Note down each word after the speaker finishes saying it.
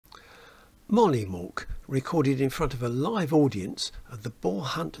Mollymauk, recorded in front of a live audience at the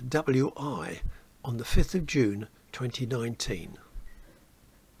Boarhunt WI on the 5th of June 2019.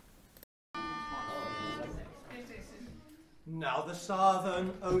 Now the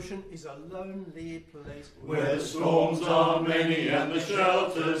Southern Ocean is a lonely place, where the storms are many and the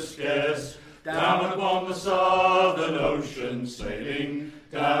shelter's scarce. Down upon the Southern Ocean, sailing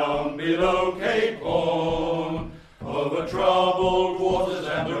down below Cape Horn, over troubled waters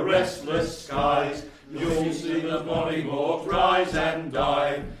and the restless skies, you'll see the Mollymauk rise and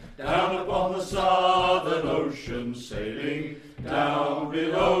dive. Down upon the Southern Ocean, sailing down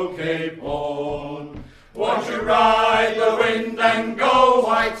below Cape Horn. Won't you ride the wind and go,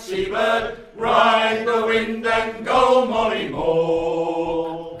 white seabird? Ride the wind and go,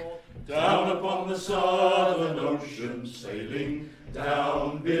 Mollymauk. Down upon the Southern Ocean, sailing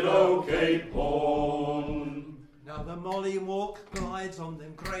down below Cape Horn. Now the Mollymauk glides on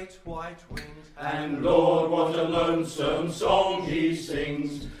them great white wings, and Lord, what a lonesome song he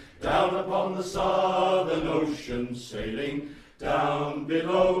sings. Down upon the Southern Ocean, sailing down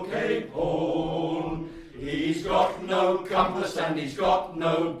below Cape Horn. He's got no compass and he's got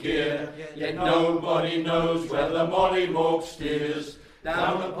no gear, yet nobody knows where the Mollymauk steers.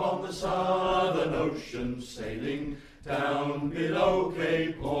 Down upon the Southern Ocean, sailing down below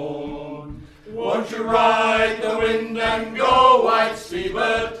Cape Horn. Won't you ride the wind and go, white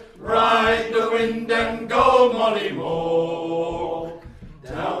seabird? Ride the wind and go, Mollymauk.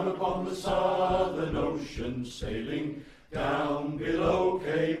 Down upon the Southern Ocean, sailing down below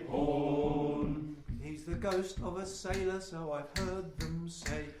Cape Horn. He's the ghost of a sailor, so I've heard them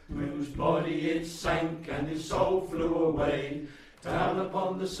say, whose body it sank and his soul flew away. Down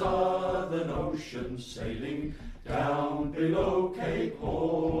upon the Southern Ocean, sailing down below Cape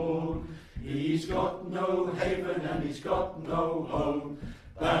Horn. He's got no haven and he's got no home,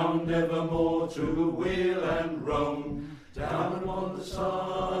 bound evermore to wheel and roam. Down upon the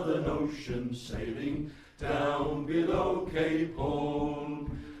Southern Ocean, sailing down below Cape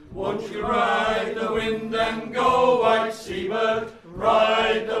Horn. Won't you ride the wind and go, white seabird?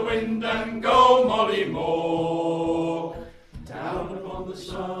 Ride the wind and go, Mollymauk. Down upon the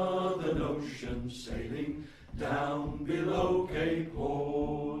Southern Ocean, sailing down below Cape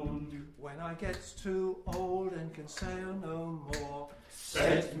Horn. When I get too old and can sail no more,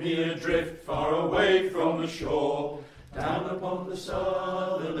 set me adrift far away from the shore. Down upon the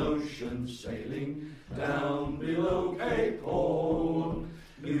Southern Ocean, sailing down below Cape Horn.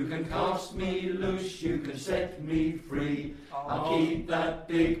 You can cast me loose, you can set me free, I'll keep that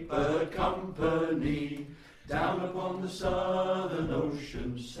big bird company. Down upon the Southern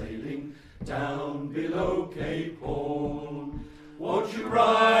Ocean, sailing down below Cape Horn. Won't you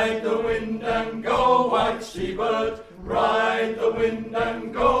ride the wind and go, white seabird? Ride the wind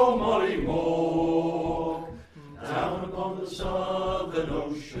and go, Mollymauk. Down upon the Southern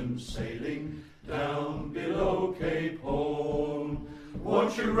Ocean, sailing down below Cape Horn.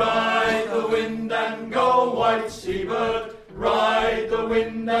 Won't you ride the wind and go, white seabird? Ride the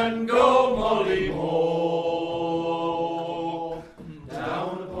wind and go, Mollymauk.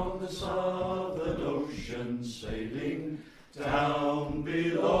 Down upon the Southern Ocean, sailing down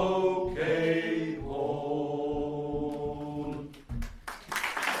below Cape Horn.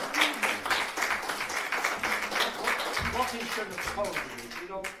 what he should have told you, you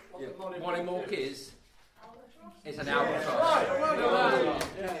know what the Mollymauk is? It's an albatross. Right.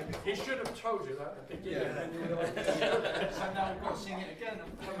 He should have told you that at the beginning. So now we've got to sing it again.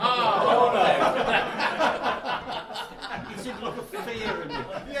 You seem like a fear in you.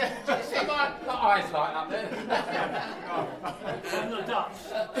 Yeah, you see my eyes light up there. And the Dutch,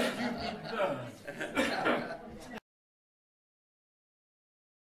 you've been burned.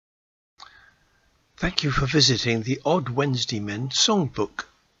 Thank you for visiting the Odd Wednesday Men songbook.